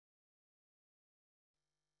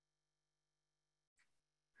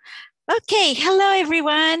Okay, hello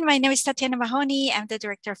everyone. My name is Tatiana Mahoney. I'm the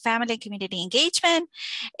Director of Family and Community Engagement.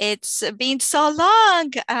 It's been so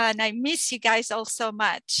long and I miss you guys all so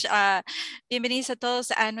much. Bienvenidos a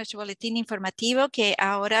todos a nuestro boletín informativo que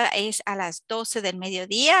ahora es a las 12 del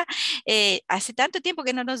mediodía. Hace tanto tiempo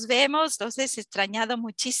que no nos vemos, entonces he extrañado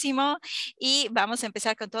muchísimo y vamos a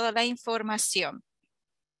empezar con toda la información.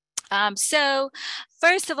 So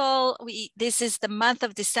first of all, this is the month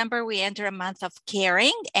of December. We enter a month of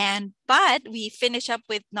caring, but we finish up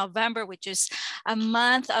with November, which is a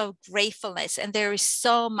month of gratefulness, and there is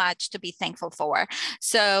so much to be thankful for.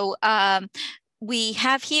 So we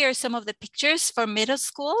have here some of the pictures for middle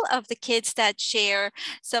school of the kids that share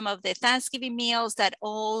some of the Thanksgiving meals that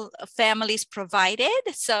all families provided.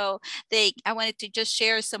 So I wanted to just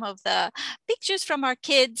share some of the pictures from our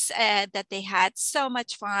kids that they had so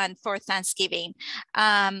much fun for Thanksgiving.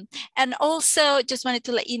 And also just wanted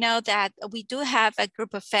to let you know that we do have a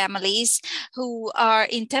group of families who are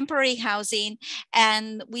in temporary housing,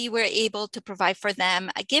 and we were able to provide for them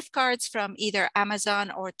gift cards from either Amazon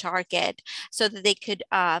or Target, so that they could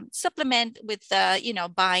supplement with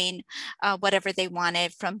buying whatever they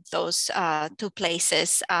wanted from those two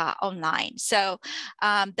places online. So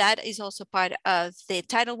that is also part of the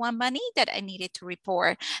Title I money that I needed to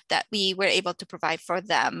report, that we were able to provide for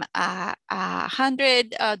them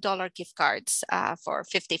 $100 gift cards for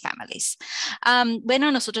 50 families.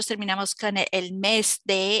 Bueno, nosotros terminamos con el mes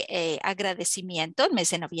de agradecimiento, el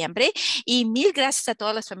mes de noviembre, y mil gracias a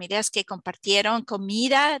todas las familias que compartieron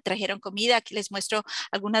comida, trajeron comida. Aquí les muestro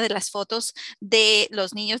algunas de las fotos de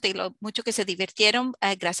los niños, de lo mucho que se divirtieron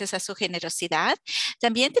gracias a su generosidad.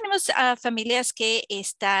 También tenemos familias que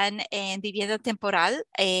están en vivienda temporal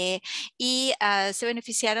y se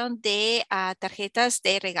beneficiaron de tarjetas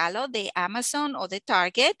de regalo de Amazon o de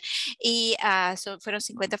Target, y fueron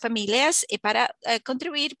 50 familias para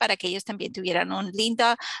contribuir para que ellos también tuvieran un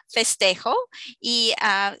lindo festejo. Y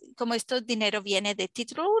como esto dinero viene de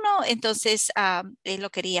Título 1, entonces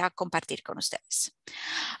lo quería compartir con ustedes.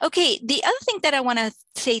 Okay, the other thing that I want to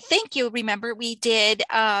say thank you, remember we did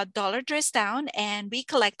a dollar dress down and we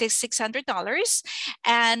collected $600,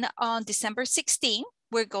 and on December 16th,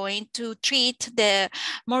 we're going to treat the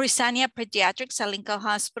Morrisania Pediatrics at Lincoln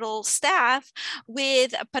Hospital staff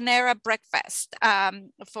with a Panera breakfast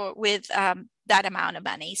with that amount of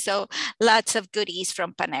money. So lots of goodies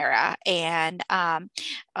from Panera. And a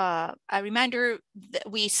reminder that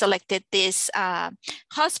we selected this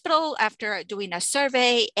hospital after doing a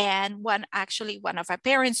survey, and one of our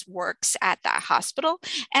parents works at that hospital,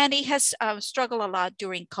 and it has struggled a lot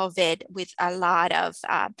during COVID with a lot of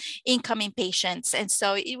incoming patients. And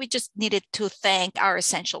so we just needed to thank our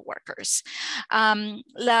essential workers.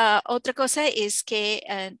 La otra cosa es que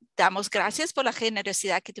damos gracias por la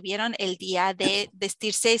generosidad que tuvieron el día de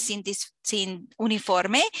vestirse sin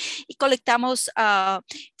uniforme, y colectamos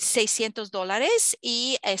 $600,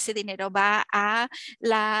 y ese dinero va a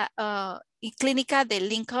la clínica de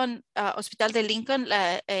Lincoln, Hospital de Lincoln,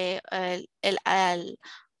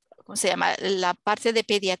 ¿cómo se llama? La parte de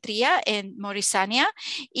pediatría en Morrisania,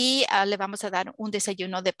 y le vamos a dar un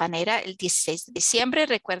desayuno de Panera el 16 de diciembre.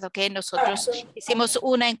 Recuerdo que nosotros hicimos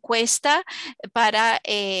una encuesta para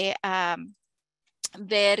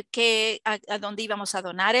ver a dónde íbamos a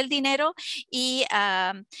donar el dinero, y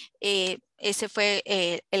ese fue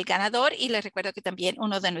el ganador. Y les recuerdo que también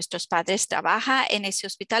uno de nuestros padres trabaja en ese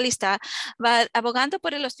hospital y está abogando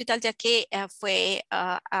por el hospital, ya que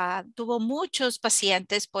tuvo muchos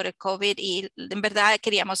pacientes por el COVID, y en verdad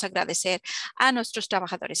queríamos agradecer a nuestros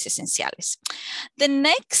trabajadores esenciales. The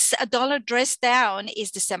next dollar dress down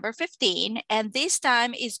is December 15, and this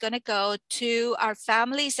time is going to go to our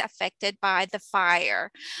families affected by the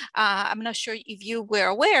fire. I'm not sure if you were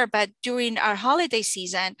aware, but during our holiday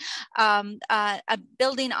season, a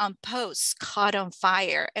building on posts caught on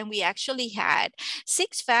fire, and we actually had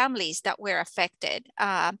 6 families that were affected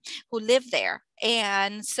who lived there,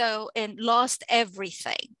 and lost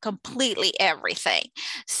everything, completely everything.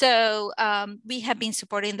 So we have been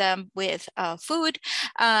supporting them with food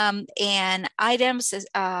and items,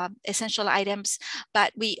 essential items,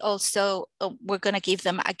 but we also we're going to give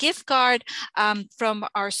them a gift card from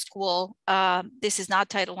our school. This is not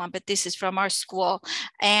Title I, but this is from our school,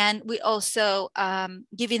 and we also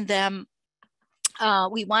giving them.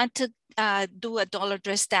 We want to do a dollar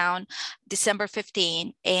dress down December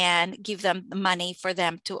 15 and give them the money for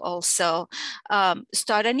them to also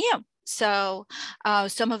start anew. So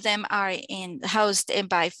some of them are housed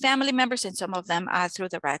by family members, and some of them are through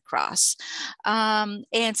the Red Cross.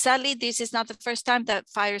 And sadly, this is not the first time that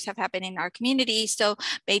fires have happened in our community. So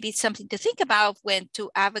maybe it's something to think about when to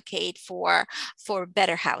advocate for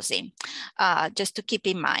better housing, just to keep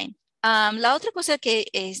in mind. La otra cosa que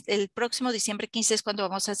es el próximo diciembre 15 es cuando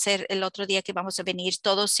vamos a hacer el otro día que vamos a venir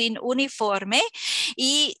todos sin uniforme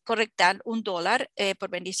y correctar $1 por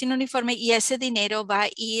venir sin uniforme, y ese dinero va a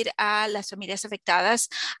ir a las familias afectadas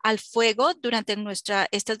al fuego durante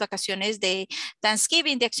estas vacaciones de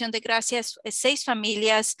Thanksgiving, de Acción de Gracias. 6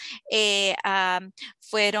 familias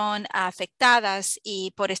fueron afectadas y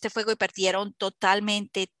por este fuego y perdieron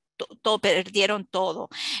totalmente perdieron todo.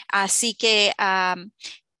 Así que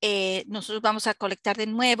nosotros vamos a colectar de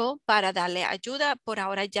nuevo para darle ayuda. Por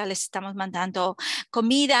ahora ya les estamos mandando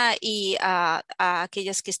comida y a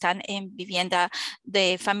aquellas que están en vivienda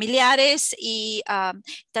de familiares, y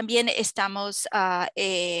también estamos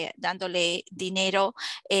dándole dinero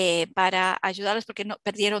para ayudarlos porque no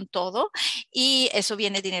perdieron todo, y eso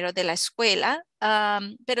viene dinero de la escuela.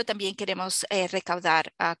 Pero también queremos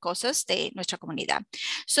recaudar cosas de nuestra comunidad.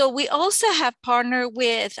 So we also have partnered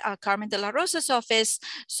with Carmen de la Rosa's office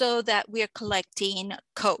so that we are collecting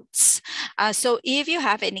coats. So if you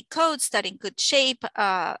have any coats that in good shape,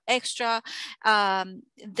 extra,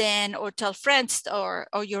 then, or tell friends or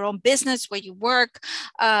your own business where you work,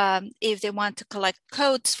 if they want to collect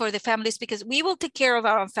coats for the families, because we will take care of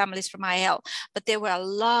our own families from IAL, but there were a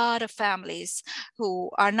lot of families who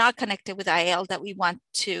are not connected with IAL that we want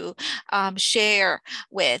to share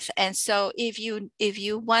with. And so if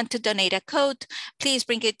you want to donate a coat, please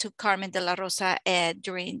bring it to Carmen de la Rosa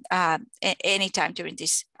during anytime during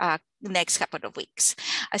this next couple of weeks.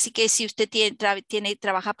 Así que si usted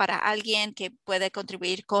trabaja para alguien que puede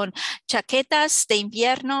contribuir con chaquetas de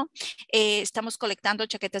invierno, estamos colectando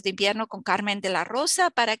chaquetas de invierno con Carmen de la Rosa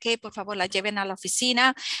para que por favor la lleven a la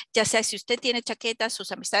oficina, ya sea si usted tiene chaquetas,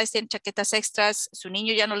 sus amistades tienen chaquetas extras, su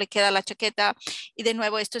niño ya no le queda la chaqueta. Y de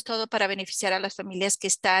nuevo, esto es todo para beneficiar a las familias que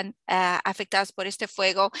están afectadas por este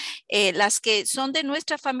fuego. Las que son de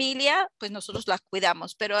nuestra familia, pues nosotros las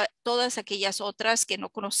cuidamos, pero todas aquellas otras que no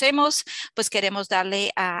conocemos, pues queremos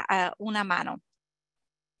darle a una mano.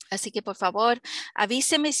 Así que por favor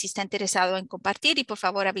avíseme si está interesado en compartir, y por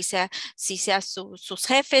favor avise si sea sus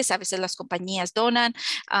jefes. A veces las compañías donan.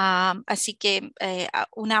 Así que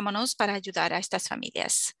unámonos para ayudar a estas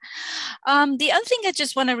familias. The other thing I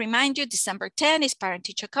just want to remind you, December 10 is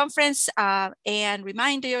Parent-Teacher Conference, and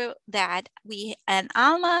remind you that we and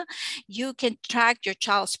Alma, you can track your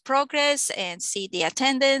child's progress and see the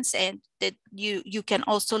attendance, and that you can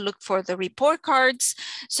also look for the report cards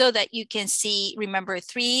so that you can see, remember,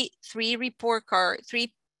 three report card,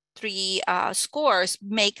 three scores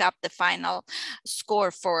make up the final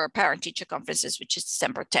score for parent-teacher conferences, which is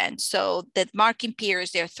December 10. So the marking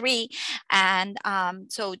periods, there are 3. And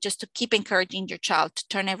so just to keep encouraging your child to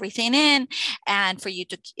turn everything in, and for you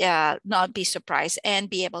to not be surprised and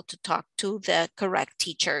be able to talk to the correct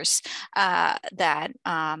teachers that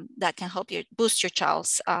can help you boost your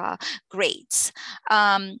child's grades.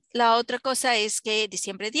 La otra cosa es que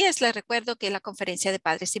diciembre 10, les recuerdo que la conferencia de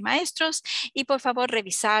padres y maestros, y por favor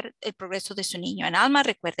revisar el progreso de su niño en Alma.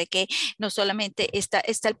 Recuerde que no solamente está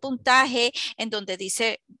el puntaje en donde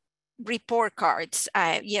dice report cards,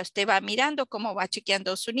 y usted va mirando cómo va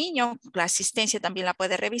chequeando su niño. La asistencia también la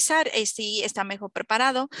puede revisar si está mejor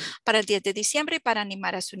preparado para el 10 de diciembre, para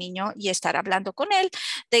animar a su niño y estar hablando con él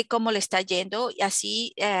de cómo le está yendo, y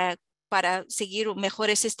así para seguir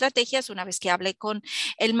mejores estrategias. Una vez que hable con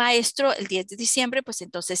el maestro el 10 de diciembre, pues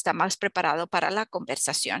entonces está más preparado para la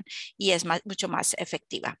conversación y es mucho más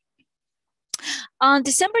efectiva. On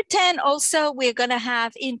December 10, also, we're going to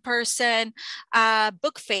have in-person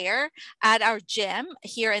book fair at our gym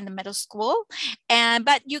here in the middle school.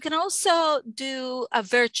 But you can also do a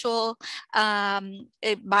virtual,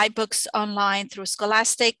 buy books online through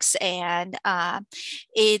Scholastics. And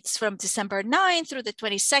it's from December 9 through the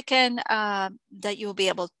 22nd that you'll be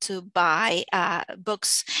able to buy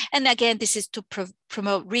books. And again, this is to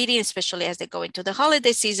promote reading, especially as they go into the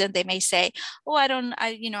holiday season. They may say, oh, I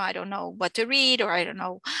don't know what to read, or I don't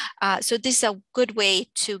know. So this is a good way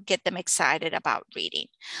to get them excited about reading.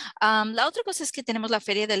 La otra cosa es que tenemos la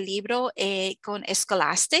Feria del Libro con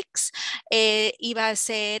Scholastics. Iba a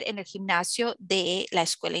ser en el gimnasio de la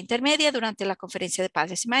escuela intermedia durante la conferencia de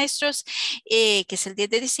padres y maestros, que es el 10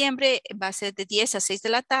 de diciembre. Va a ser de 10 a 6 de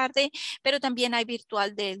la tarde, pero también hay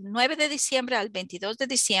virtual del 9 de diciembre al 22 de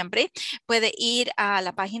diciembre. Puede ir a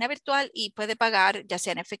la página virtual y puede pagar ya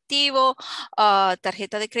sea en efectivo,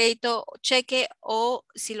 tarjeta de crédito, cheque, o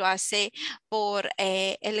si lo hace por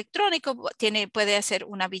electrónico, puede hacer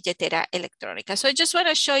una billetera electrónica. So I just want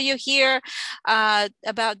to show you here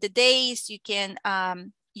about the days.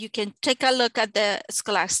 You can take a look at the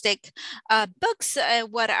Scholastic books,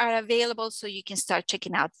 what are available, so you can start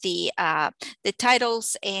checking out the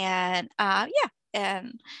titles and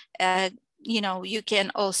you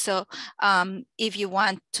can also, if you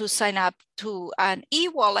want to sign up to an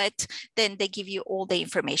e-wallet, then they give you all the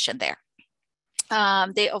information there.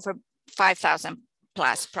 They offer 5,000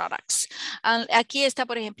 plus products. Aquí está,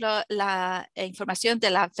 por ejemplo, la información de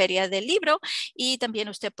la feria del libro y también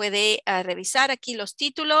usted puede revisar aquí los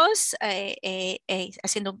títulos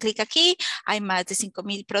haciendo un clic aquí. Hay más de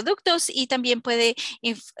 5,000 productos y también puede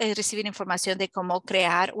recibir información de cómo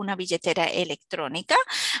crear una billetera electrónica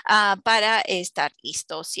para estar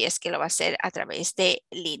listo si es que lo va a hacer a través de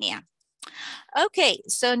línea. Okay,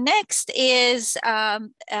 so next is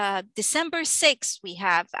December 6th. We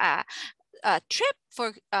have a trip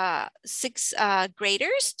for 6th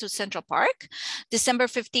graders to Central Park. December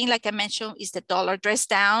 15, like I mentioned, is the dollar dress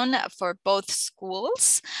down for both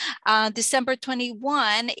schools. December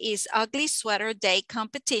 21 is Ugly Sweater Day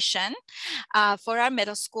competition for our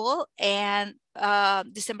middle school. And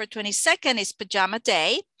December 22nd is Pajama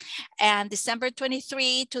Day. And December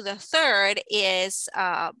 23 to the 3rd is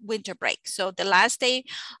winter break. So the last day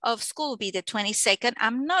of school will be the 22nd.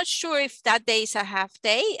 I'm not sure if that day is a half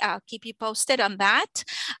day. I'll keep you posted on that.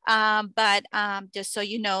 But just so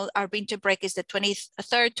you know, our winter break is the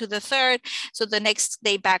 23rd to the 3rd. So the next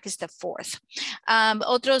day back is the 4th.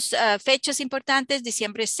 Otros fechas importantes,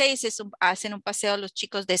 diciembre 6 hacen un paseo los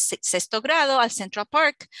chicos de sexto grado al Central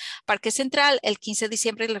Park, Parque Central. El 15 de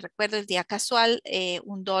diciembre, les recuerdo, el día casual,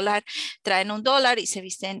 $1, traen $1 y se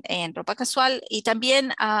visten en ropa casual. Y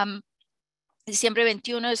también diciembre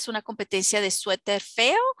 21 es una competencia de suéter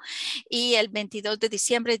feo y el 22 de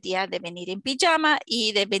diciembre es día de venir en pijama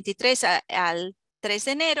y del 23 al 3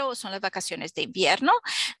 de enero son las vacaciones de invierno.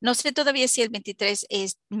 No sé todavía si el 23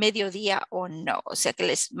 es mediodía o no, o sea que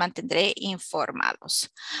les mantendré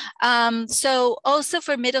informados. So also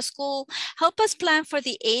for middle school, help us plan for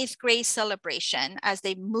the 8th grade celebration as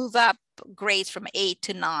they move up grades from 8th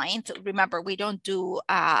to 9th. Remember, we don't do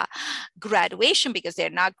graduation because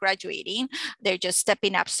they're not graduating. They're just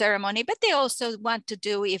stepping up ceremony, but they also want to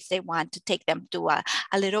do, if they want to take them to a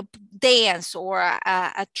little dance or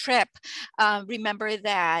a trip. Remember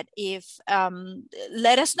that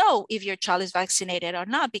let us know if your child is vaccinated or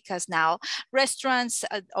not, because now restaurants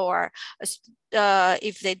or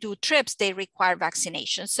if they do trips, they require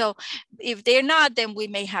vaccination. So if they're not, then we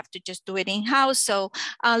may have to just do it in-house. So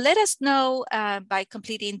let us know by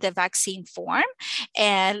completing the vaccine form.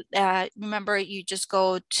 And remember, you just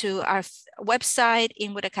go to our website,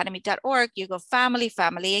 inwoodacademy.org, you go family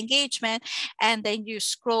engagement, and then you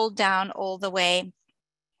scroll down all the way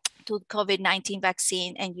to COVID-19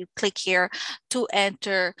 vaccine, and you click here to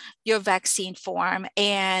enter your vaccine form.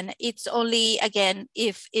 And it's only, again,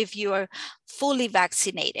 if you are fully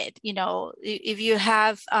vaccinated, you know, if you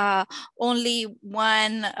have only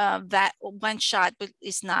one shot, but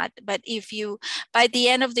it's not, but if you, by the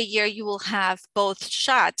end of the year, you will have both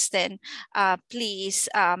shots, then please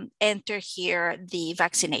enter here the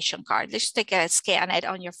vaccination card. Let's take a scan it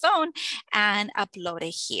on your phone and upload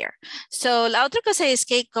it here. So la otra cosa es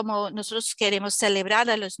que como nosotros queremos celebrar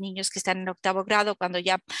a los niños que están en octavo grado, cuando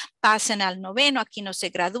ya pasen al noveno, aquí no se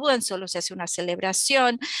gradúan, solo se hace una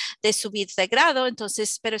celebración de subir de grado.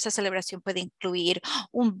 Entonces, pero esa celebración puede incluir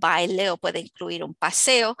un baile o puede incluir un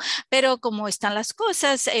paseo, pero como están las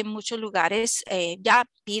cosas, en muchos lugares ya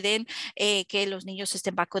piden que los niños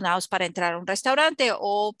estén vacunados para entrar a un restaurante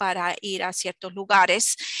o para ir a ciertos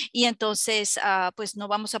lugares, y entonces pues no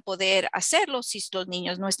vamos a poder hacerlo si los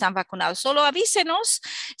niños no están vacunados. Solo avísenos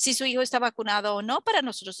si su hijo está vacunado o no para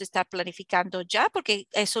nosotros estar planificando ya, porque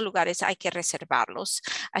esos lugares hay que reservarlos.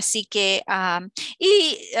 Así que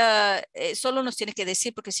solo nos tiene que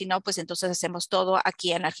decir, porque si no, pues entonces hacemos todo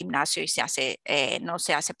aquí en el gimnasio y no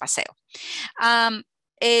se hace paseo.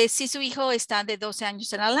 Si su hijo está de 12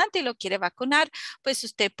 años en adelante y lo quiere vacunar, pues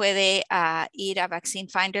usted puede ir a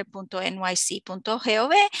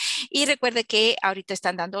vaccinefinder.nyc.gov, y recuerde que ahorita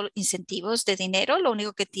están dando incentivos de dinero. Lo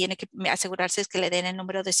único que tiene que asegurarse es que le den el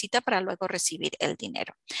número de cita para luego recibir el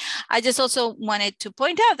dinero. I just also wanted to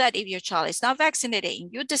point out that if your child is not vaccinated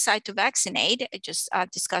and you decide to vaccinate, just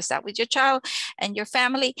discuss that with your child and your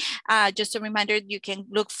family. Just a reminder, you can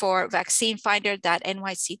look for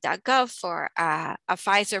vaccinefinder.nyc.gov for a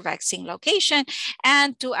Pfizer vaccine location,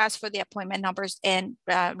 and to ask for the appointment numbers and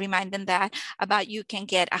remind them that you can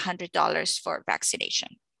get $100 for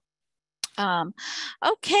vaccination.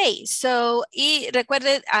 Ok, so, y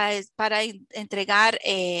recuerden, para entregar,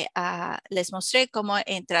 les mostré cómo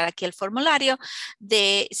entrar aquí el formulario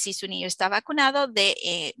de si su niño está vacunado,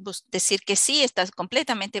 de decir que sí, estás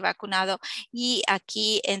completamente vacunado y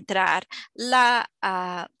aquí entrar la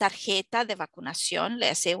tarjeta de vacunación, le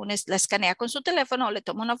hace la escanea con su teléfono, le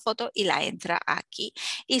toma una foto y la entra aquí.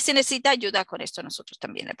 Y si necesita ayuda con esto, nosotros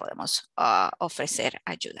también le podemos ofrecer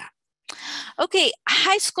ayuda. Okay,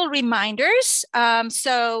 high school reminders.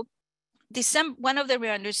 One of the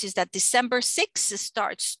reminders is that December 6th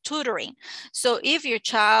starts tutoring. So if you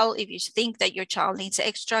think that your child needs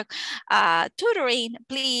extra tutoring,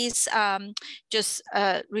 please just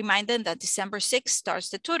remind them that December 6th starts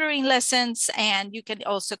the tutoring lessons, and you can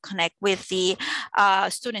also connect with the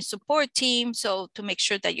student support team. So to make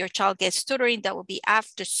sure that your child gets tutoring, that will be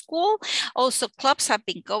after school. Also, clubs have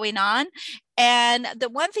been going on. And the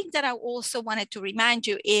one thing that I also wanted to remind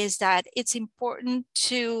you is that it's important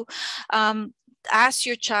to ask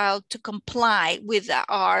your child to comply with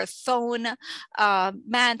our phone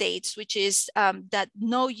mandates, which is that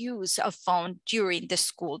no use of phone during the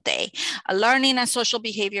school day. Learning and social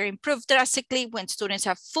behavior improve drastically when students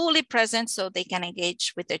are fully present so they can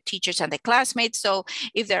engage with their teachers and their classmates. So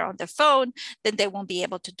if they're on their phone, then they won't be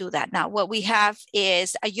able to do that. Now, what we have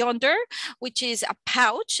is a Yonder, which is a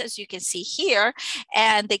pouch, as you can see here,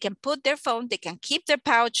 and they can put their phone, they can keep their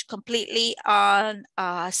pouch completely on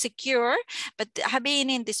secure, but being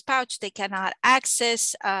in this pouch, they cannot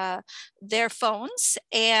access their phones.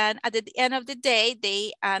 And at the end of the day,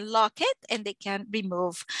 they unlock it and they can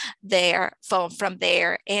remove their phone from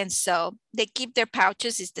there. And so they keep their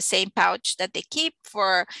pouches. It's the same pouch that they keep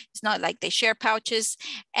it's not like they share pouches.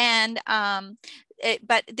 And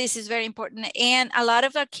but this is very important. And a lot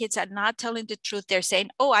of our kids are not telling the truth. They're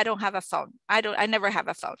saying, oh, I don't have a phone. I never have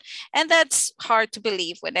a phone. And that's hard to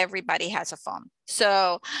believe when everybody has a phone.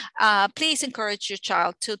 So please encourage your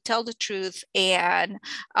child to tell the truth and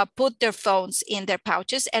put their phones in their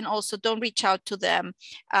pouches, and also don't reach out to them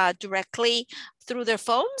directly through their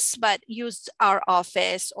phones, but use our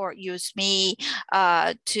office or use me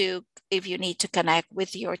if you need to connect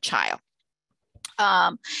with your child.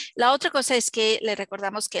 La otra cosa es que le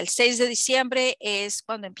recordamos que el 6 de diciembre es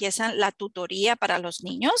cuando empiezan la tutoría para los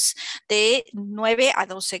niños de 9 a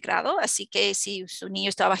 12 grados. Así que si su niño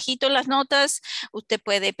está bajito en las notas, usted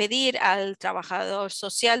puede pedir al trabajador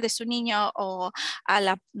social de su niño o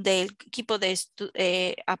del equipo de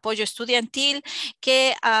apoyo estudiantil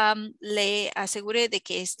que le asegure de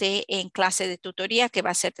que esté en clase de tutoría que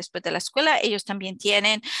va a ser después de la escuela. Ellos también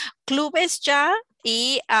tienen clubes ya.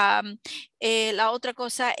 Y la otra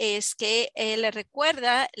cosa es que le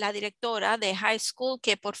recuerda la directora de high school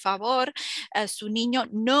que por favor su niño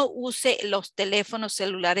no use los teléfonos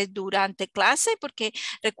celulares durante clase, porque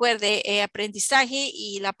recuerde, aprendizaje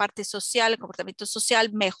y la parte social, el comportamiento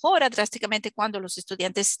social mejora drásticamente cuando los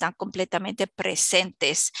estudiantes están completamente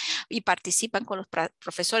presentes y participan con los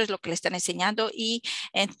profesores, lo que le están enseñando, y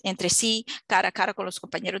entre sí, cara a cara con los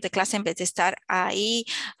compañeros de clase, en vez de estar ahí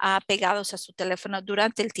pegados a su teléfono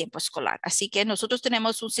durante el tiempo escolar. Así que nosotros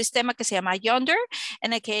tenemos un sistema que se llama Yonder,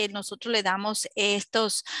 en el que nosotros le damos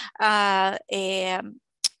estos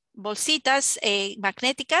bolsitas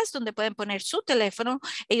magnéticas donde pueden poner su teléfono.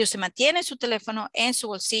 Ellos se mantienen su teléfono en su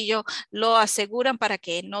bolsillo, lo aseguran para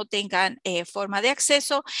que no tengan forma de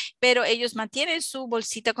acceso, pero ellos mantienen su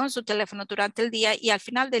bolsita con su teléfono durante el día, y al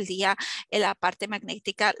final del día la parte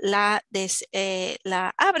magnética la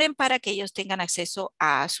abren para que ellos tengan acceso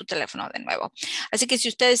a su teléfono de nuevo. Así que si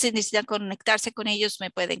ustedes necesitan conectarse con ellos,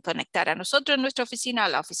 me pueden conectar a nosotros en nuestra oficina, a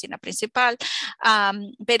la oficina principal,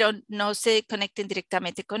 pero no se conecten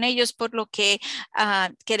directamente con ellos, por lo que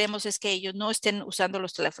queremos es que ellos no estén usando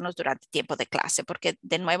los teléfonos durante tiempo de clase, porque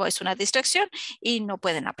de nuevo es una distracción y no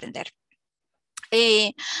pueden aprender.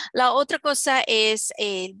 La otra cosa es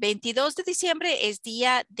el 22 de diciembre es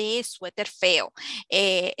día de suéter feo.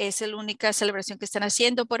 Es la única celebración que están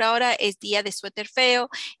haciendo por ahora, es día de suéter feo.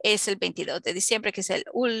 Es el 22 de diciembre, que es el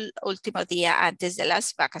último día antes de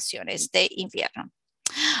las vacaciones de invierno.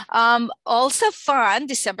 Also fun,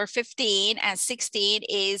 December 15 and 16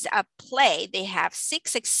 is a play. They have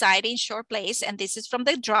 6 exciting short plays, and this is from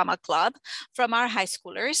the drama club from our high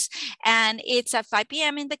schoolers. And it's at 5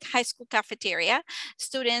 p.m. in the high school cafeteria.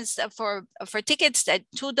 Students for tickets at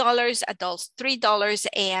 $2, adults $3,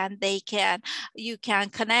 and you can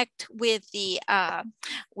connect with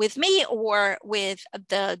with me or with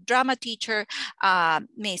the drama teacher,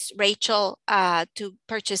 Miss Rachel, to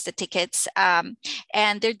purchase the tickets.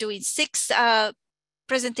 And they're doing 6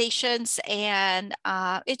 presentations, and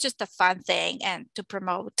it's just a fun thing and to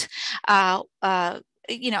promote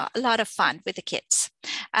a lot of fun with the kids.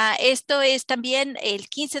 Esto es también el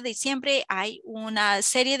 15 de diciembre. Hay una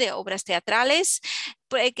serie de obras teatrales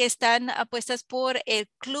que están puestas por el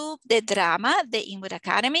Club de Drama de Inwood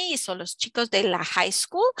Academy, y son los chicos de la high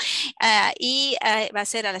school, y va a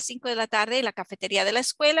ser a las 5 de la tarde en la cafetería de la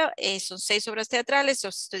escuela. Son 6 obras teatrales,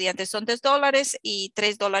 los estudiantes son $10 y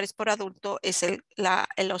 $3 por adulto es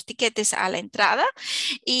los tiquetes a la entrada,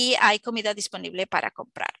 y hay comida disponible para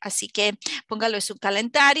comprar. Así que póngalo en su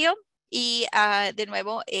calendario. Y de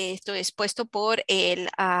nuevo, esto es puesto por el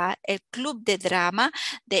Club de Drama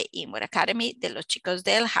de Inwood Academy, de los chicos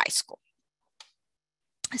del high school.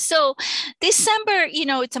 So December,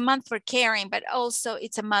 it's a month for caring, but also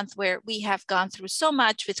it's a month where we have gone through so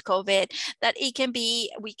much with COVID that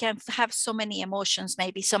we can have so many emotions.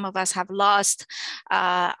 Maybe some of us have lost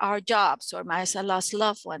our jobs, or might have lost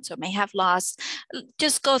loved ones, or may have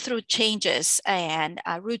just go through changes and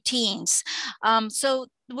routines. So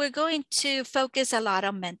we're going to focus a lot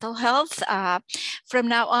on mental health from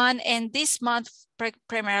now on. And this month,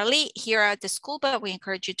 primarily here at the school, but we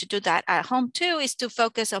encourage you to do that at home too, is to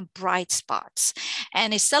focus on bright spots,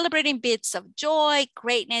 and is celebrating bits of joy,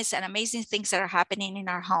 greatness, and amazing things that are happening in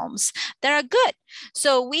our homes that are good.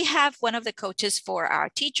 So we have one of the coaches for our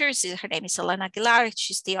teachers. Her name is Elena Aguilar.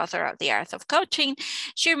 She's the author of The Art of Coaching.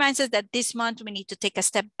 She reminds us that this month we need to take a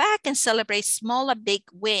step back and celebrate small and big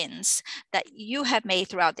wins that you have made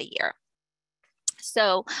throughout the year.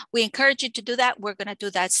 So we encourage you to do that. We're going to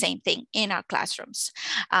do that same thing in our classrooms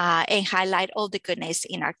and highlight all the goodness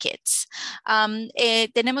in our kids.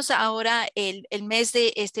 Tenemos ahora el mes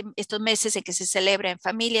de estos meses en que se celebra en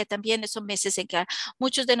familia. También son meses en que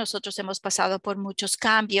muchos de nosotros hemos pasado por muchos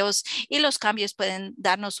cambios, y los cambios pueden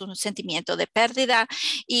darnos un sentimiento de pérdida,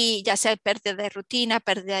 y ya sea pérdida de rutina,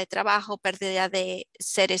 pérdida de trabajo, pérdida de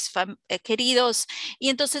seres queridos, y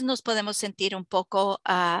entonces nos podemos sentir un poco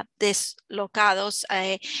deslocados,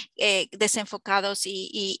 desenfocados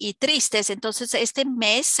y tristes. Entonces, este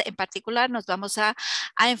mes en particular nos vamos a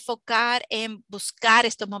enfocar en buscar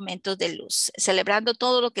estos momentos de luz, celebrando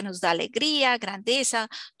todo lo que nos da alegría, grandeza,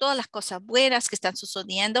 todas las cosas buenas que están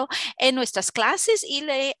sucediendo en nuestras clases, y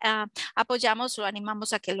le apoyamos o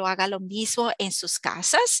animamos a que lo haga lo mismo en sus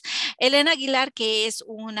casas. Elena Aguilar, que es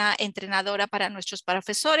una entrenadora para nuestros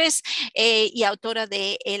profesores y autora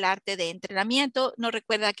de El Arte de Entrenamiento, nos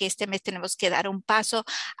recuerda que este mes tenemos que dar un paso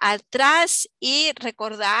atrás y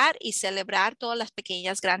recordar y celebrar todas las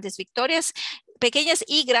pequeñas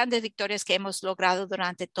y grandes victorias que hemos logrado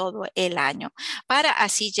durante todo el año, para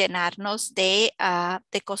así llenarnos de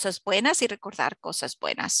cosas buenas y recordar cosas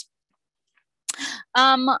buenas.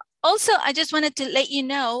 Also, I just wanted to let you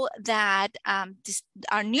know that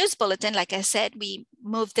our news bulletin, like I said, we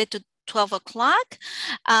moved it to 12 o'clock.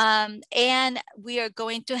 And we are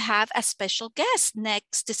going to have a special guest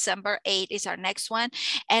next December 8 is our next one.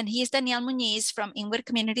 And he's Daniel Muñiz from Inwood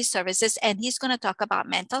Community Services. And he's going to talk about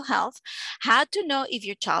mental health, how to know if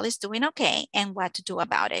your child is doing okay, and what to do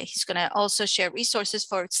about it. He's going to also share resources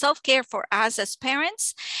for self-care for us as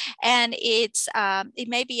parents. And it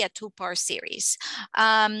may be a 2-part series.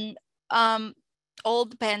 All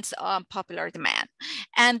depends on popular demand.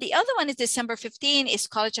 And the other one is December 15 is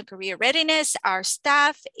College and Career Readiness. Our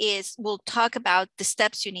staff will talk about the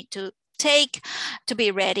steps you need to take to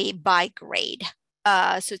be ready by grade.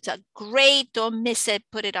 So it's a great, don't miss it,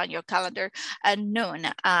 put it on your calendar at noon.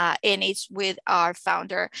 And it's with our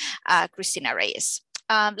founder, Cristina Reyes.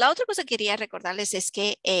 La otra cosa que quería recordarles es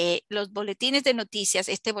que los boletines de noticias,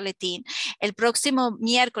 este boletín, el próximo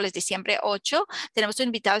miércoles, diciembre 8, tenemos un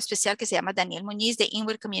invitado especial que se llama Daniel Muñiz de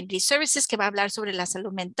Inwood Community Services, que va a hablar sobre la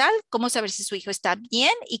salud mental, cómo saber si su hijo está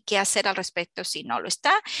bien y qué hacer al respecto si no lo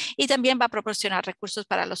está. Y también va a proporcionar recursos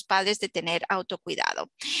para los padres de tener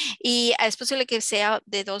autocuidado. Y es posible que sea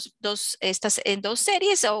de en dos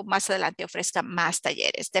series, o más adelante ofrezca más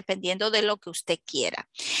talleres, dependiendo de lo que usted quiera.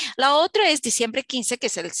 La otra es diciembre 15, que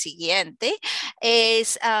es el siguiente,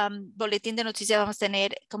 es boletín de noticias. Vamos a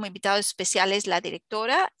tener como invitados especiales la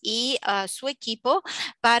directora y su equipo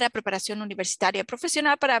para preparación universitaria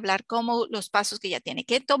profesional, para hablar cómo los pasos que ya tiene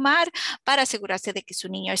que tomar para asegurarse de que su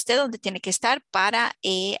niño esté donde tiene que estar para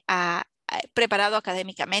preparado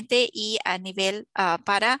académicamente y a nivel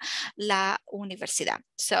para la universidad.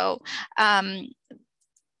 So,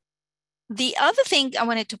 the other thing I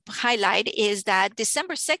wanted to highlight is that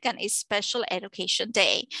December 2nd is Special Education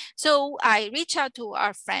Day. So I reached out to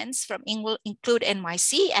our friends from Include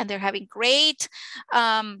NYC, and they're having great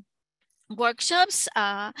workshops.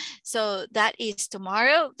 So that is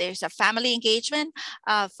tomorrow. There's a family engagement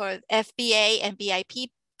for FBA and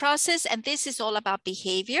BIP process, and this is all about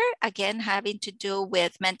behavior, again, having to do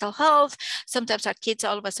with mental health. Sometimes our kids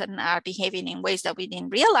all of a sudden are behaving in ways that we didn't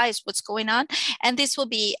realize what's going on, and this will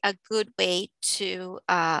be a good way to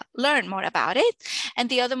learn more about it. And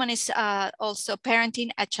the other one is also parenting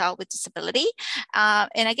a child with disability,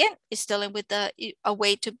 and again, it's dealing with a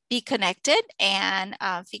way to be connected and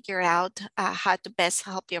figure out how to best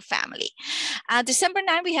help your family. December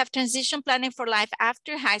 9, we have transition planning for life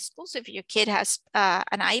after high school. So if your kid has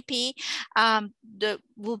an IEP, there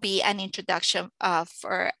will be an introduction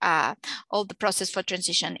for all the process for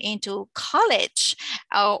transition into college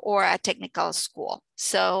or a technical school.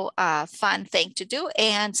 So fun thing to do.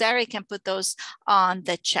 And Zari can put those on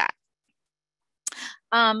the chat.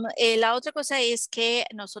 La otra cosa es que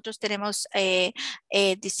nosotros tenemos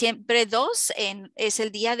diciembre 2, es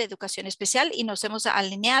el día de educación especial, y nos hemos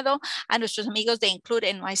alineado a nuestros amigos de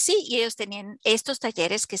Include NYC, y ellos tenían estos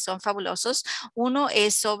talleres que son fabulosos. Uno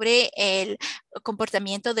es sobre el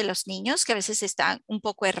comportamiento de los niños, que a veces están un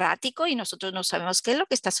poco errático y nosotros no sabemos qué es lo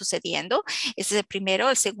que está sucediendo. Ese es el primero.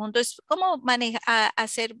 El segundo es cómo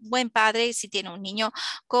hacer buen padre si tiene un niño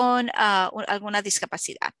con alguna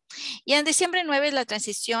discapacidad. Y en diciembre 9 es la transición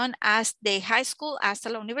de high school hasta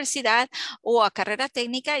la universidad o a carrera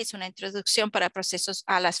técnica. Es una introducción para procesos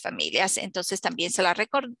a las familias. Entonces también se la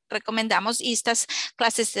recomendamos, y estas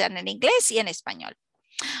clases están en inglés y en español.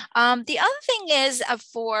 The other thing is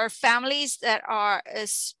for families that are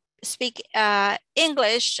speak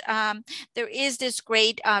English, there is this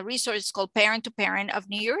great resource called Parent to Parent of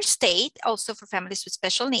New York State, also for families with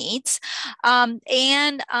special needs. The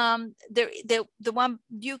one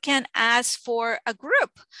you can ask for a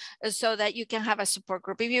group so that you can have a support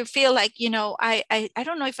group. If you feel like, you know, I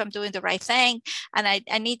don't know if I'm doing the right thing and I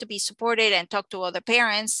need to be supported and talk to other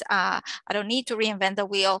parents. I don't need to reinvent the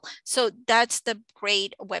wheel. So that's the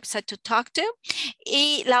great website to talk to.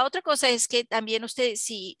 Y la otra cosa es que también usted,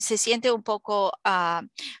 si se siente un poco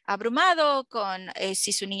abrumado con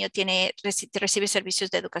si su niño recibe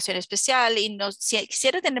servicios de educación especial y si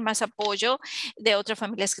quisiera tener más apoyo de otras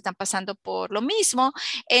familias que están pasando por lo mismo,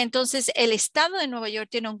 entonces el estado de Nueva York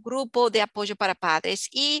tiene un grupo de apoyo para padres,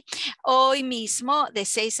 y hoy mismo de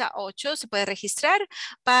 6 a 8 se puede registrar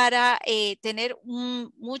para tener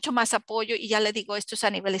mucho más apoyo, y ya le digo, esto es a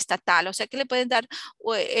nivel estatal, o sea que le pueden dar,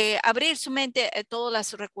 abrir su mente a todos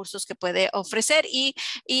los recursos que puede ofrecer, y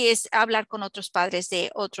es hablar con otros padres de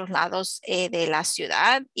otros lados de la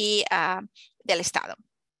ciudad y del estado.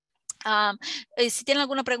 Si tienen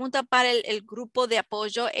alguna pregunta para el grupo de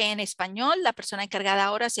apoyo en español, la persona encargada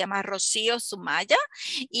ahora se llama Rocío Sumaya,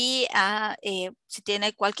 y si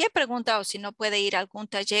tiene cualquier pregunta o si no puede ir a algún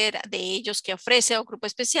taller de ellos que ofrece o grupo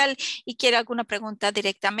especial y quiere alguna pregunta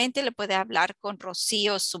directamente, le puede hablar con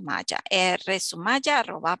Rocío Sumaya,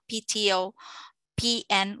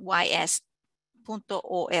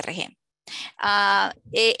 rsumaya@ptopnys.org.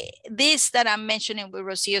 This that I'm mentioning with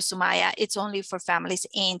Rocio Sumaya, it's only for families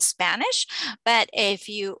in Spanish, but if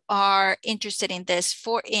you are interested in this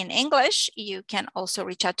in English, you can also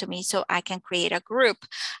reach out to me so I can create a group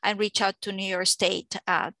and reach out to New York State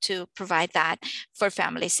to provide that for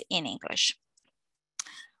families in English.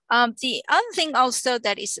 The other thing also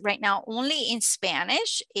that is right now only in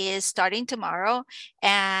Spanish is starting tomorrow.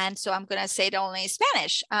 And so I'm going to say it only in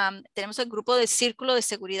Spanish. Tenemos el grupo de Círculo de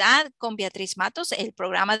Seguridad con Beatriz Matos, el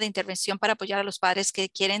programa de intervención para apoyar a los padres que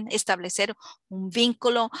quieren establecer un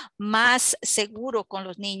vínculo más seguro con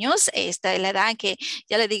los niños. Esta es la edad en que,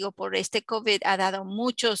 ya le digo, por este COVID ha dado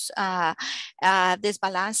muchos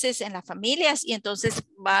desbalances en las familias, y entonces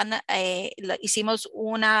hicimos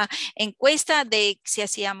una encuesta de si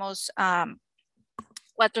hacíamos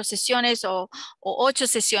 4 sesiones o 8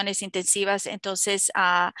 sesiones intensivas. Entonces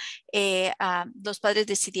los padres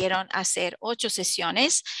decidieron hacer 8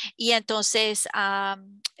 sesiones, y entonces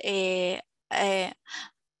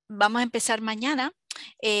vamos a empezar mañana.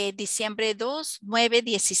 Diciembre 2, 9,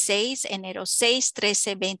 16, enero 6,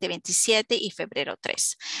 13, 20, 27 y febrero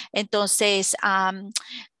 3. Entonces,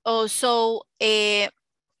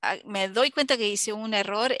 me doy cuenta que hice un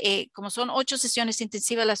error. Como son 8 sesiones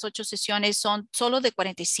intensivas, las 8 sesiones son solo de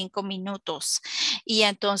 45 minutos. Y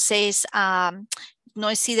entonces, no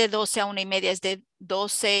es si de 12 a 1:30, es de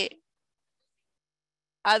 12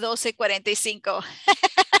 a 12:45.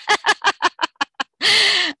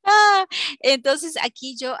 Entonces,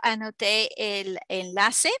 aquí yo anoté el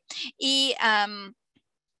enlace, y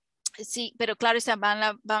sí, pero claro, van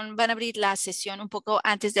a abrir la sesión un poco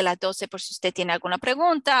antes de las 12 por si usted tiene alguna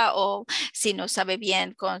pregunta o si no sabe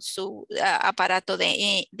bien con su aparato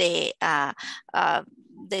de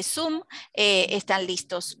Zoom, están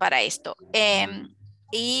listos para esto.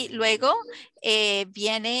 Y luego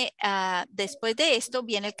viene, después de esto,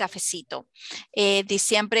 viene el cafecito,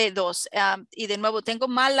 diciembre 2. Y de nuevo, tengo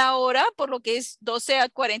mala hora, por lo que es 12 a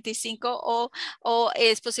 45 o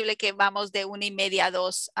es posible que vamos de 1:30 a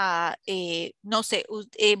 2. No sé,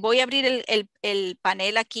 voy a abrir el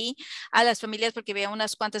panel aquí a las familias porque veo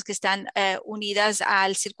unas cuantas que están unidas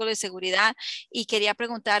al círculo de seguridad y quería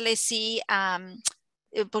preguntarles si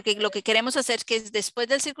porque lo que queremos hacer es que después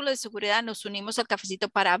del círculo de seguridad nos unimos al cafecito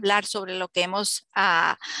para hablar sobre lo que hemos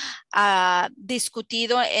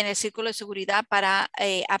discutido en el círculo de seguridad para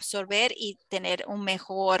absorber y tener un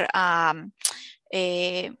mejor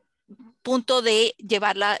eh, punto de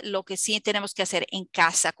llevarla lo que sí tenemos que hacer en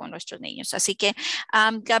casa con nuestros niños. Así que,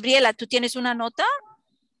 Gabriela, ¿tú tienes una nota?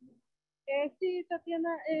 Sí, Tatiana,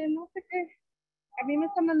 no sé qué, a mí me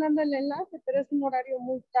está mandando el enlace, pero es un horario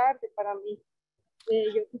muy tarde para mí.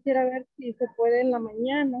 Yo quisiera ver si se puede en la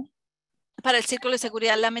mañana. Para el círculo de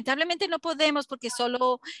seguridad. Lamentablemente no podemos porque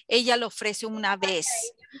solo ella lo ofrece una vez.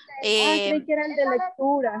 Ah, Eh, creí que era el de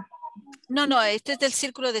lectura. no, no, este es del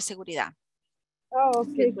círculo de seguridad. Oh,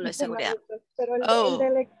 ok, Círculo de qué mal. seguridad. Pero el de Oh,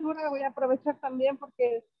 lectura voy a aprovechar también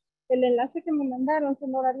porque el enlace que me mandaron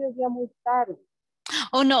son horarios ya muy tarde.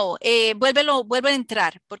 oh no, vuelve a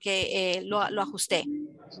entrar porque lo ajusté.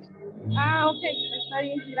 Ah, ok, está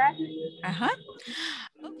bien, gracias. Ajá.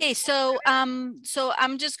 Okay, so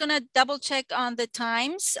I'm just gonna double check on the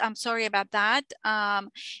times. I'm sorry about that.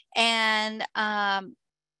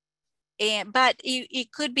 But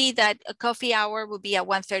it could be that a coffee hour will be at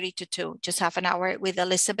 1:30 to 2, just half an hour with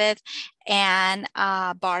Elizabeth and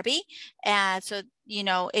Barbie. So, you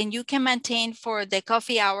know, and you can maintain for the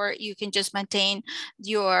coffee hour, you can just maintain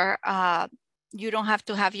your, you don't have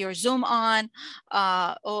to have your Zoom on.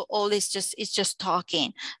 All it's just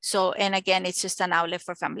talking. So, and again, it's just an outlet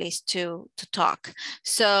for families to talk.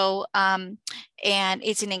 So, and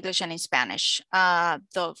it's in English and in Spanish,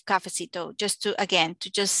 the cafecito, just to, again, to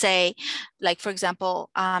just say, like, for example,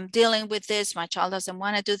 I'm dealing with this, my child doesn't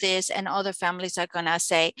want to do this, and other families are going to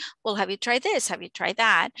say, well, have you tried this? Have you tried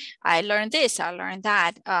that? I learned this, I learned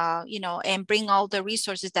that, you know, and bring all the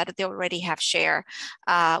resources that they already have shared.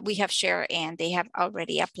 We have shared and they have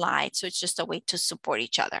already applied. So it's just a way to support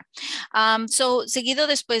each other. So, seguido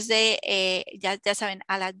después de, ya saben,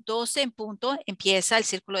 a las 12 en punto empieza el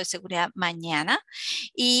círculo de seguridad mañana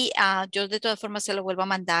y yo de todas formas se lo vuelvo a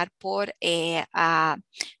mandar por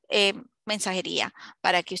mensajería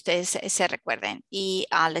para que ustedes se recuerden y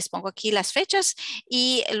les pongo aquí las fechas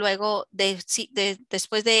y luego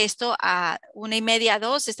después de esto a 1:30 a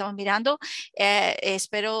 2 estamos mirando.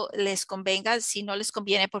 Espero les convenga. Si no les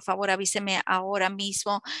conviene, por favor avísenme ahora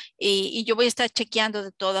mismo y yo voy a estar chequeando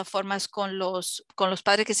de todas formas con los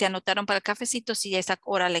padres que se anotaron para el cafecito si esa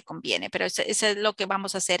hora le conviene, pero eso es lo que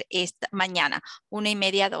vamos a hacer esta mañana,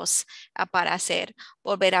 1:30 a 2 para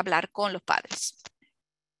volver a hablar con los padres.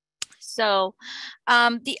 So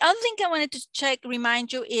the other thing I wanted to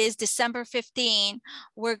remind you is December 15,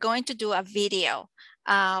 we're going to do a video.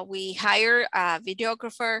 We hire a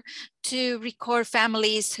videographer to record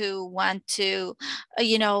families who want to,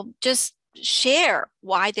 you know, just share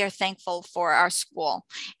why they're thankful for our school.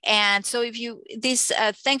 And so if you, this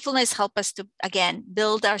thankfulness help us to, again,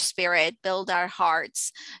 build our spirit, build our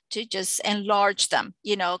hearts, to just enlarge them,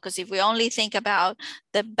 you know, because if we only think about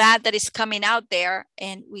the bad that is coming out there,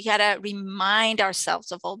 and we gotta remind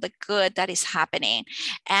ourselves of all the good that is happening,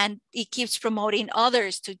 and it keeps promoting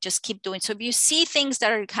others to just keep doing. So if you see things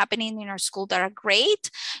that are happening in our school that are great,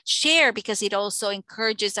 share, because it also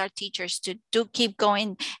encourages our teachers to keep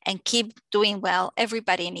going and keep doing well.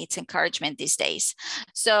 Everybody needs encouragement these days.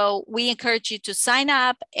 So we encourage you to sign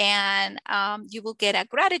up, and you will get a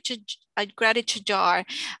gratitude jar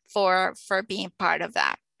for being part of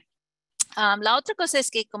that. La otra cosa es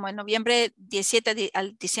que como en noviembre 17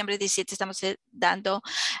 al diciembre 17 estamos dando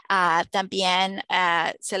también,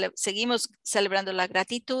 seguimos celebrando la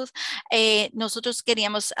gratitud. Nosotros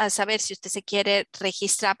queríamos saber si usted se quiere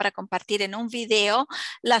registrar para compartir en un video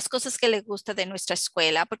las cosas que le gusta de nuestra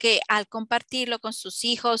escuela, porque al compartirlo con sus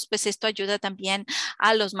hijos, pues esto ayuda también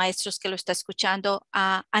a los maestros que lo están escuchando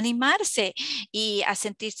a animarse y a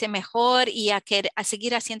sentirse mejor y a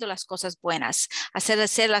seguir haciendo las cosas buenas,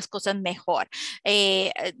 hacer las cosas mejor.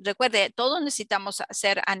 Recuerde, todos necesitamos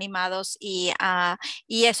ser animados y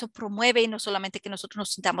eso promueve no solamente que nosotros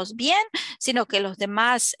nos sintamos bien, sino que los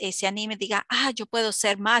demás se animen y digan, yo puedo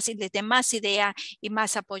ser más, y les dé más idea y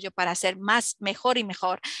más apoyo para hacer mejor y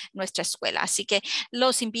mejor nuestra escuela. Así que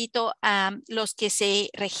los invito a los que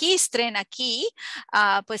se registren aquí,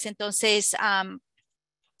 pues entonces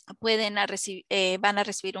van a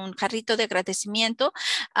recibir un carrito de agradecimiento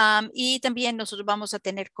y también nosotros vamos a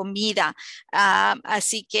tener comida.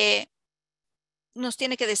 Así que nos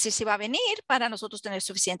tiene que decir si va a venir para nosotros tener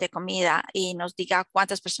suficiente comida y nos diga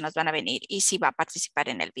cuántas personas van a venir y si va a participar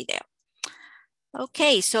en el video.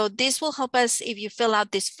 Okay, so this will help us. If you fill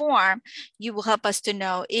out this form, you will help us to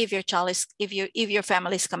know if your child is, if your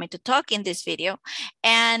family is coming to talk in this video.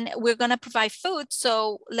 And we're going to provide food.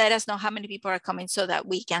 So let us know how many people are coming so that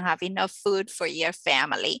we can have enough food for your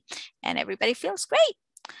family. And everybody feels great.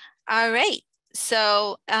 All right.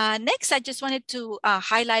 So next, I just wanted to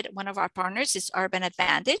highlight one of our partners is Urban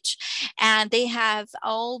Advantage, and they have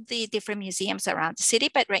all the different museums around the city.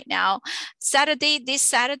 But right now, this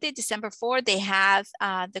Saturday, December 4th, they have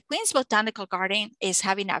the Queens Botanical Garden is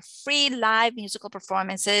having a free live musical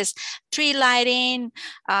performances, tree lighting,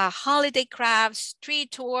 holiday crafts, tree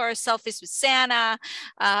tour, selfies with Santa,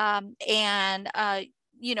 and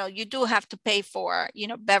you do have to pay for,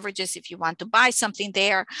 beverages if you want to buy something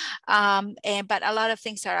there. But a lot of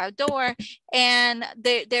things are outdoor, and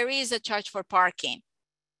there is a charge for parking.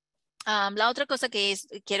 La otra cosa que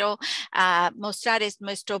quiero mostrar es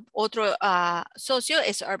nuestro otro socio,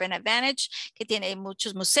 es Urban Advantage, que tiene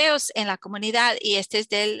muchos museos en la comunidad, y este es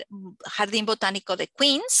del Jardín Botánico de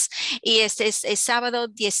Queens, y este es sábado,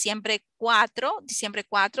 diciembre 4,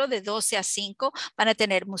 de 12 a 5, van a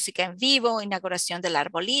tener música en vivo, inauguración del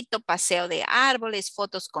arbolito, paseo de árboles,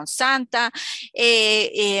 fotos con Santa.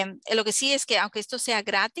 Lo que sí es que aunque esto sea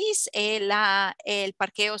gratis, el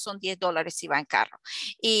parqueo son $10 si va en carro.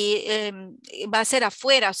 Y va a ser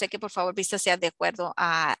afuera, o sea que por favor vístase de acuerdo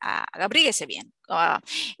abríguese bien.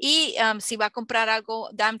 Y si va a comprar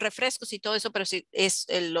algo, dan refrescos y todo eso, pero si es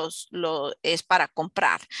para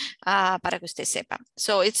comprar, para que usted sepa.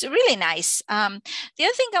 So it's really nice. The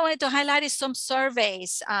other thing I wanted to highlight is some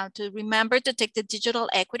surveys to remember to take the digital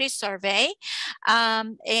equity survey.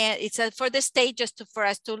 And it's for the state, just for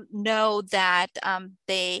us to know that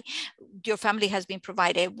your family has been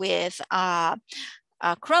provided with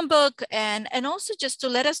Chromebook, and also just to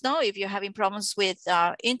let us know if you're having problems with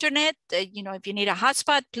internet, if you need a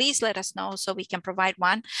hotspot, please let us know so we can provide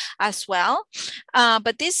one as well.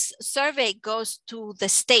 But this survey goes to the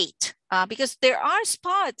state. Because there are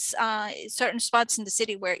spots, certain spots in the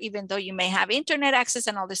city where even though you may have internet access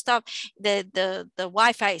and all this stuff, the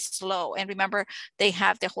Wi-Fi is slow. And remember, they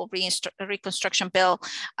have the whole reconstruction bill,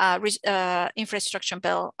 infrastructure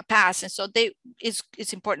bill passed. And so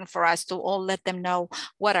it's important for us to all let them know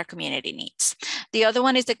what our community needs. The other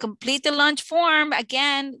one is to complete the lunch form,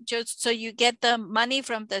 again, just so you get the money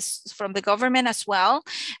from the government as well.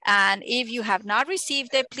 And if you have not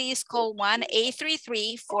received it, please call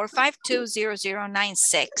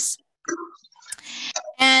 1-833-452-0096.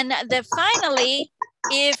 And then finally,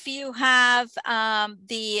 if you have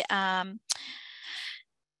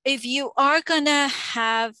if you are gonna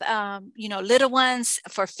have, little ones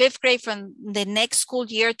for 5th grade from the next school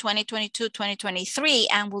year, 2022-2023,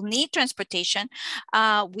 and will need transportation,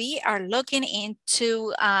 we are looking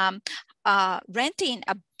into renting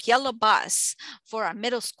a yellow bus for our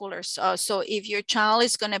middle schoolers. So if your child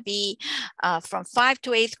is gonna be from 5th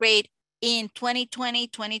to 8th grade in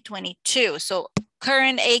 2020-2022, so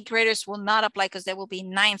current 8th graders will not apply because they will be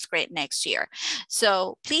 9th grade next year.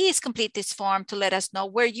 So please complete this form to let us know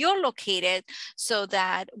where you're located so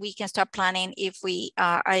that we can start planning if we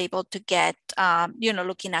are able to get,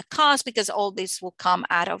 looking at costs, because all this will come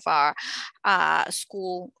out of our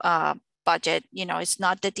school budget. It's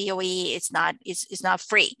not the DOE, it's not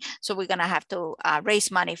free. So we're gonna have to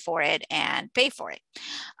raise money for it and pay for it.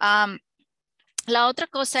 La otra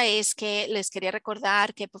cosa es que les quería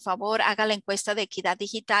recordar que por favor haga la encuesta de equidad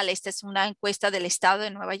digital. Esta es una encuesta del estado de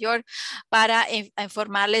Nueva York para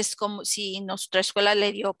informarles si nuestra escuela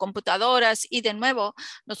le dio computadoras, y de nuevo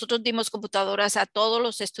nosotros dimos computadoras a todos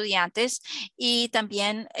los estudiantes, y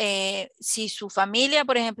también si su familia,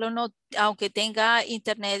 por ejemplo, no, aunque tenga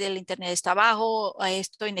internet, el internet está bajo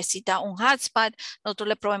esto y necesita un hotspot, nosotros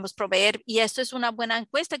le podemos proveer. Y esto es una buena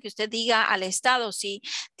encuesta que usted diga al estado si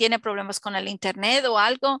tiene problemas con el internet o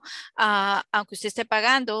algo, aunque usted esté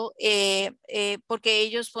pagando, porque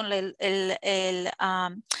ellos con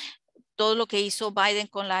todo lo que hizo Biden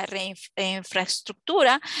con la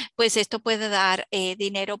infraestructura, pues esto puede dar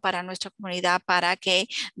dinero para nuestra comunidad para que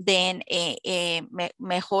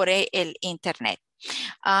mejore el internet.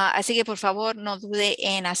 Así que por favor no dude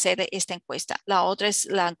en hacer esta encuesta. La otra es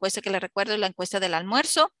la encuesta que les recuerdo, es la encuesta del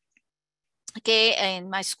almuerzo. que en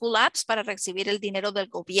My School Apps para recibir el dinero del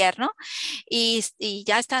gobierno y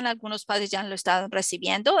ya están algunos padres ya lo están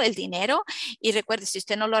recibiendo el dinero y recuerde si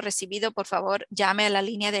usted no lo ha recibido por favor llame a la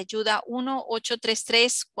línea de ayuda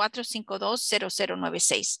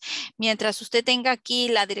 1-833-452-0096 mientras usted tenga aquí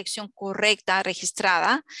la dirección correcta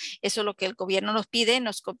registrada eso es lo que el gobierno nos pide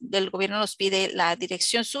el gobierno nos pide la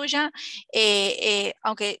dirección suya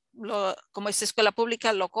aunque como es escuela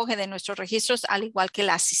pública lo coge de nuestros registros al igual que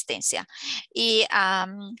la asistencia y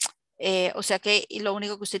o sea que lo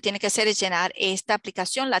único que usted tiene que hacer es llenar esta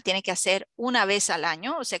aplicación, la tiene que hacer una vez al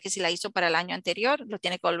año, o sea que si la hizo para el año anterior, lo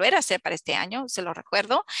tiene que volver a hacer para este año, se lo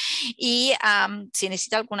recuerdo. Y si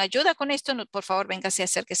necesita alguna ayuda con esto, por favor, véngase a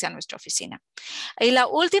acérquese a nuestra oficina. Y la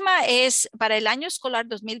última es para el año escolar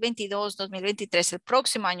 2022-2023, el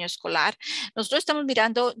próximo año escolar. Nosotros estamos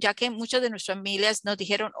mirando, ya que muchas de nuestras familias nos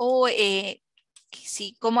dijeron,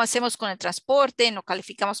 si, ¿cómo hacemos con el transporte? No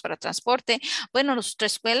calificamos para transporte. Bueno, nuestra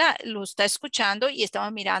escuela lo está escuchando y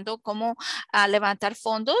estamos mirando cómo levantar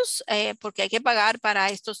fondos porque hay que pagar para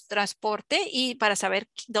estos transportes y para saber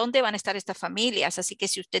dónde van a estar estas familias. Así que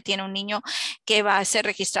si usted tiene un niño que va a ser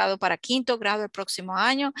registrado para quinto grado el próximo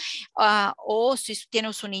año o si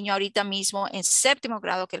tiene su niño ahorita mismo en séptimo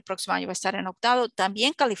grado que el próximo año va a estar en octavo,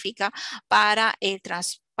 también califica para el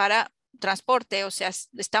transporte, o sea,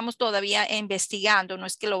 estamos todavía investigando, no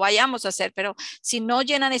es que lo vayamos a hacer, pero si no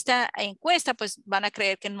llenan esta encuesta, pues van a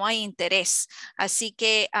creer que no hay interés. Así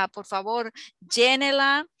que, por favor,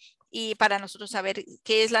 llénela y para nosotros saber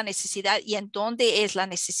qué es la necesidad y en dónde es la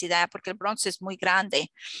necesidad, porque el Bronx es muy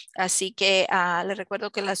grande. Así que les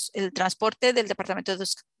recuerdo que el transporte del Departamento de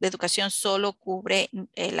Educación solo cubre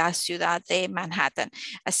la ciudad de Manhattan.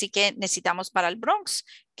 Así que necesitamos para el Bronx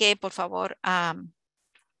que por favor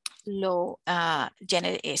lo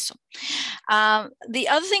llene eso. The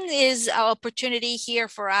other thing is our opportunity here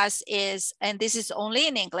for us is, and this is only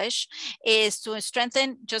in English, is to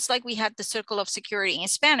strengthen, just like we had the circle of security in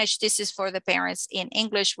Spanish, this is for the parents in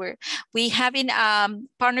English, where we have in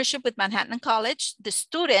partnership with Manhattan College. The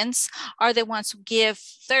students are the ones who give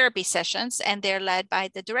therapy sessions and they're led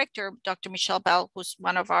by the director, Dr. Michelle Bell, who's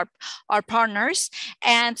one of our partners.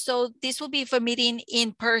 And so this will be for meeting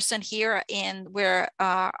in person here in where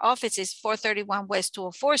our office is 431 West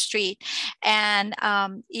 204th Street. And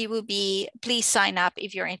it will be, please sign up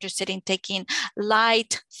if you're interested in taking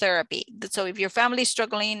light therapy. So if your family is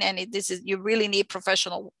struggling and you really need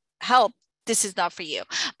professional help, this is not for you.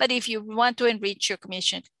 But if you want to enrich your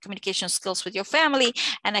communication skills with your family,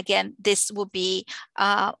 and again, this will be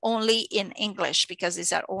only in English because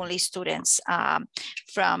these are only students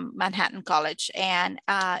from Manhattan College. And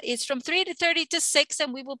it's from 3:30 to 6,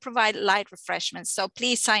 and we will provide light refreshments. So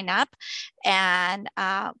please sign up, and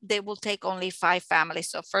they will take only 5 families.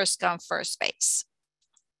 So first come, first space.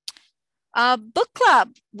 Book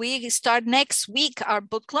club. We start next week our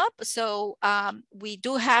book club. So we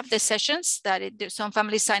do have the sessions that some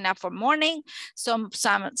families sign up for morning, some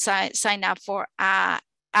sign up for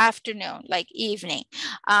afternoon, like evening.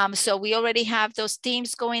 So we already have those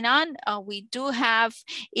themes going on. We do have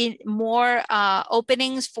more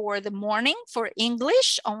openings for the morning for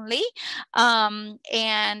English only.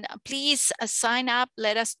 And please sign up.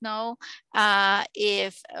 Let us know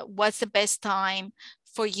if what's the best time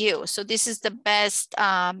for you. So this is the best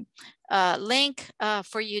link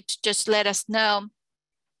for you to just let us know.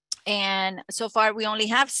 And so far we only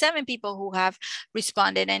have 7 people who have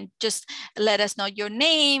responded, and just let us know your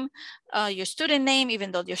name, your student name,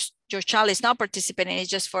 even though your child is not participating, it's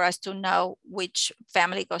just for us to know which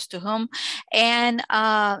family goes to whom. And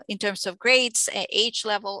in terms of grades, age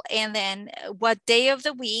level, and then what day of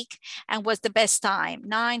the week and what's the best time,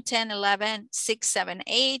 9, 10, 11, 6, 7,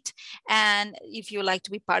 8. And if you like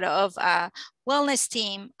to be part of a wellness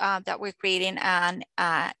team that we're creating on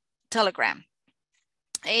Telegram.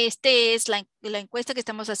 Este es la encuesta que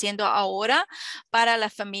estamos haciendo ahora para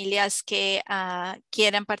las familias que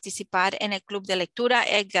quieran participar en el club de lectura.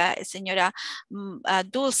 Señora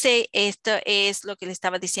Dulce, esto es lo que le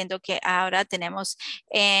estaba diciendo, que ahora tenemos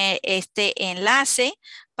este enlace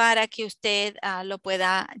para que usted lo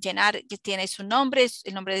pueda llenar, que tiene su nombre,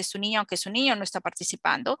 el nombre de su niño, aunque su niño no está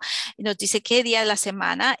participando. Nos dice qué día de la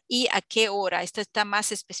semana y a qué hora. Esto está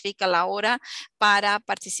más específica la hora para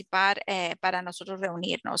participar, para nosotros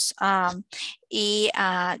reunirnos. Y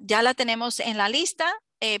ya la tenemos en la lista,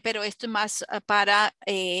 pero esto es más para...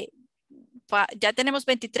 ya tenemos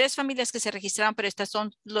 23 familias que se registraron, pero esta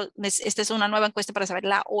es una nueva encuesta para saber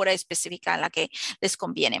la hora específica en la que les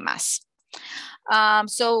conviene más.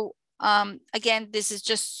 So again, this is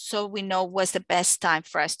just so we know what's the best time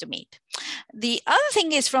for us to meet. The other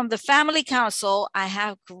thing is from the Family Council, I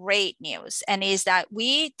have great news, and is that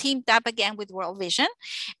we teamed up again with World Vision,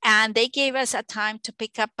 and they gave us a time to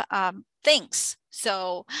pick up things.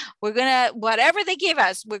 So we're gonna, whatever they give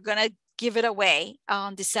us, we're gonna give it away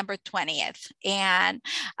on December 20th. And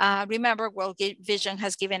remember, World Vision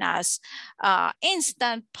has given us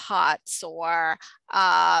instant pots or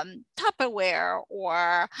Tupperware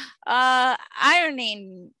or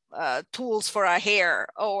ironing tools for our hair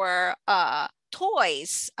or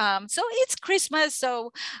toys. So it's Christmas,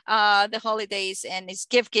 so the holidays, and it's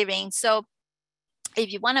gift giving. So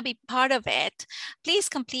if you want to be part of it, please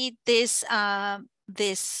complete this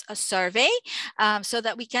survey so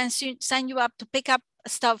that we can sign you up to pick up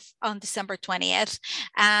stuff on December 20th.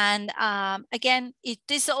 And again,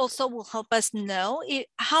 this also will help us know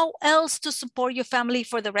how else to support your family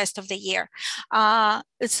for the rest of the year.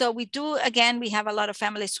 So we do, again, we have a lot of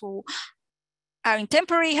families who are in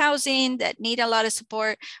temporary housing that need a lot of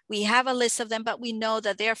support. We have a list of them, but we know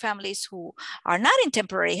that there are families who are not in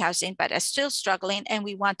temporary housing, but are still struggling, and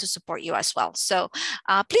we want to support you as well. So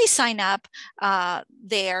please sign up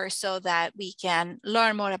there so that we can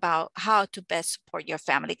learn more about how to best support your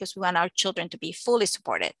family, because we want our children to be fully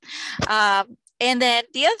supported. And then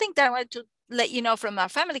the other thing that I want to let you know from our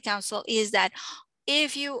Family Council is that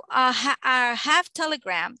if you have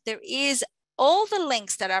Telegram, there is all the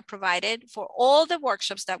links that are provided for all the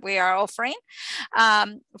workshops that we are offering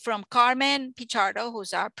from Carmen Pichardo,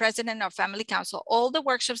 who's our president of Family Council. All the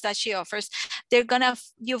workshops that she offers,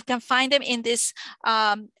 you can find them in this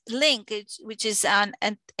link, which is on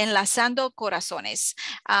Enlazando Corazones.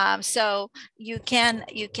 So you can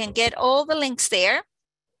get all the links there.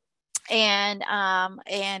 And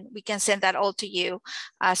we can send that all to you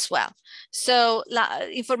as well. So la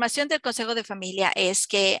información del Consejo de Familia es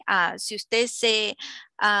que si usted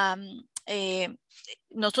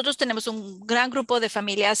nosotros tenemos un gran grupo de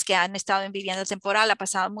familias que han estado en vivienda temporal, ha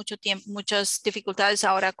pasado mucho tiempo, muchas dificultades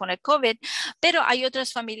ahora con el COVID, pero hay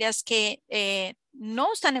otras familias que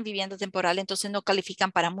no están en vivienda temporal, entonces no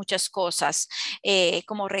califican para muchas cosas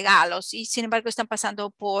como regalos, y sin embargo están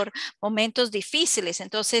pasando por momentos difíciles.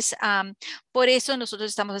 Entonces, por eso nosotros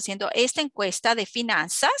estamos haciendo esta encuesta de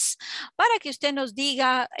finanzas para que usted nos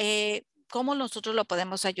diga cómo nosotros lo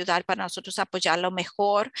podemos ayudar para nosotros apoyarlo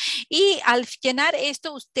mejor. Y al llenar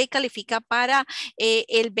esto, usted califica para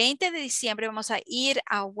el 20 de diciembre. Vamos a ir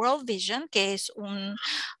a World Vision, que es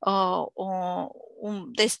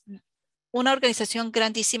una organización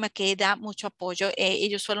grandísima que da mucho apoyo.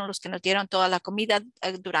 Ellos fueron los que nos dieron toda la comida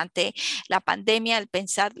durante la pandemia, el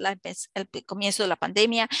comienzo de la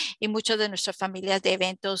pandemia, y muchos de nuestras familias de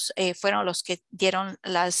eventos fueron los que dieron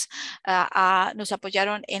nos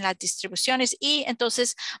apoyaron en las distribuciones. Y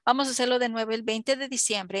entonces vamos a hacerlo de nuevo el 20 de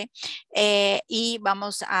diciembre y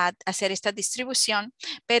vamos a hacer esta distribución,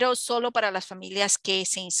 pero solo para las familias que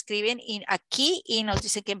se inscriben aquí y nos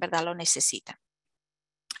dicen que en verdad lo necesitan.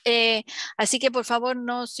 Así que por favor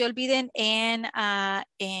no se olviden en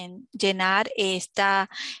llenar esta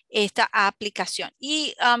aplicación.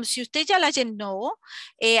 Y si usted ya la llenó,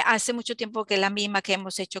 hace mucho tiempo que la misma que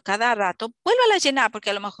hemos hecho cada rato, vuélvala a llenar, porque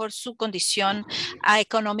a lo mejor su condición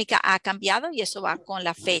económica ha cambiado y eso va con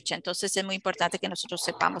la fecha. Entonces es muy importante que nosotros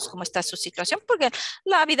sepamos cómo está su situación, porque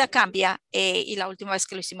la vida cambia y la última vez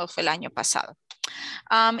que lo hicimos fue el año pasado.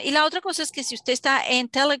 Y la otra cosa es que si usted está en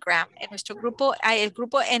Telegram, en nuestro grupo, el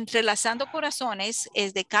grupo Entrelazando Corazones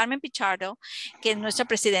es de Carmen Pichardo, que es nuestra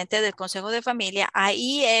presidenta del Consejo de Familia.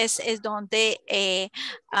 Ahí es donde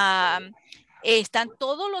están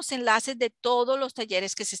todos los enlaces de todos los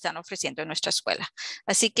talleres que se están ofreciendo en nuestra escuela.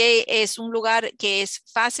 Así que es un lugar que es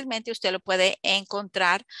fácilmente usted lo puede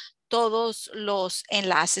encontrar todos los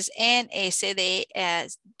enlaces en ese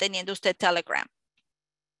teniendo usted Telegram.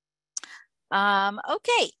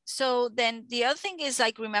 Okay, so then the other thing is,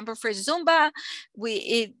 like, remember for Zumba,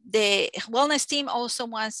 the wellness team also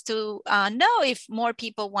wants to know if more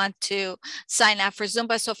people want to sign up for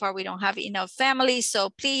Zumba. So far, we don't have enough families, so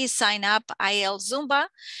please sign up IAL Zumba.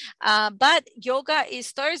 But yoga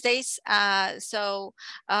is Thursdays, so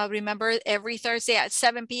remember every Thursday at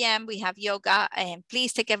 7 p.m. we have yoga, and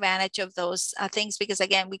please take advantage of those things, because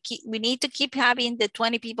again, we need to keep having the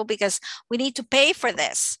 20 people because we need to pay for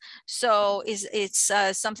this. So it's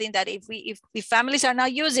something that if families are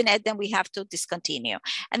not using it, then we have to discontinue,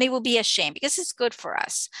 and it will be a shame because it's good for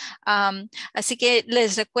us. Así que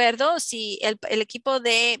les recuerdo, si el equipo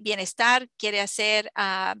de bienestar quiere hacer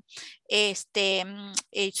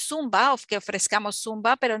Zumba, o que ofrezcamos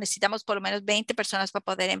Zumba, pero necesitamos por lo menos 20 personas para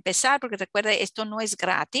poder empezar, porque recuerde, esto no es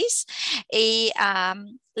gratis. Y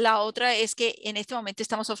la otra es que en este momento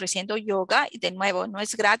estamos ofreciendo yoga y de nuevo no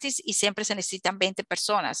es gratis y siempre se necesitan 20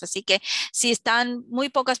 personas. Así que si están muy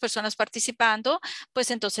pocas personas participando, pues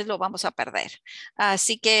entonces lo vamos a perder.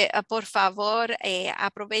 Así que por favor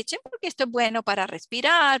aprovechen porque esto es bueno para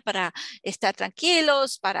respirar, para estar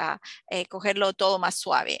tranquilos, para cogerlo todo más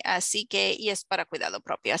suave. Así que, y es para cuidado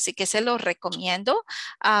propio. Así que se lo recomiendo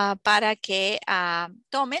para que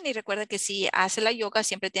tomen y recuerden que si hace la yoga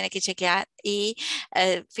siempre tiene que chequear y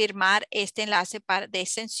firmar este enlace de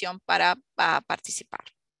extensión para participar.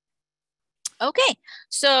 Okay,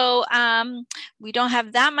 so we don't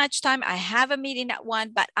have that much time. I have a meeting at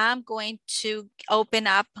 1, but I'm going to open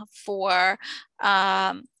up for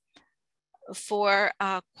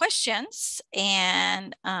questions.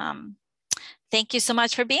 And thank you so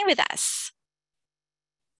much for being with us.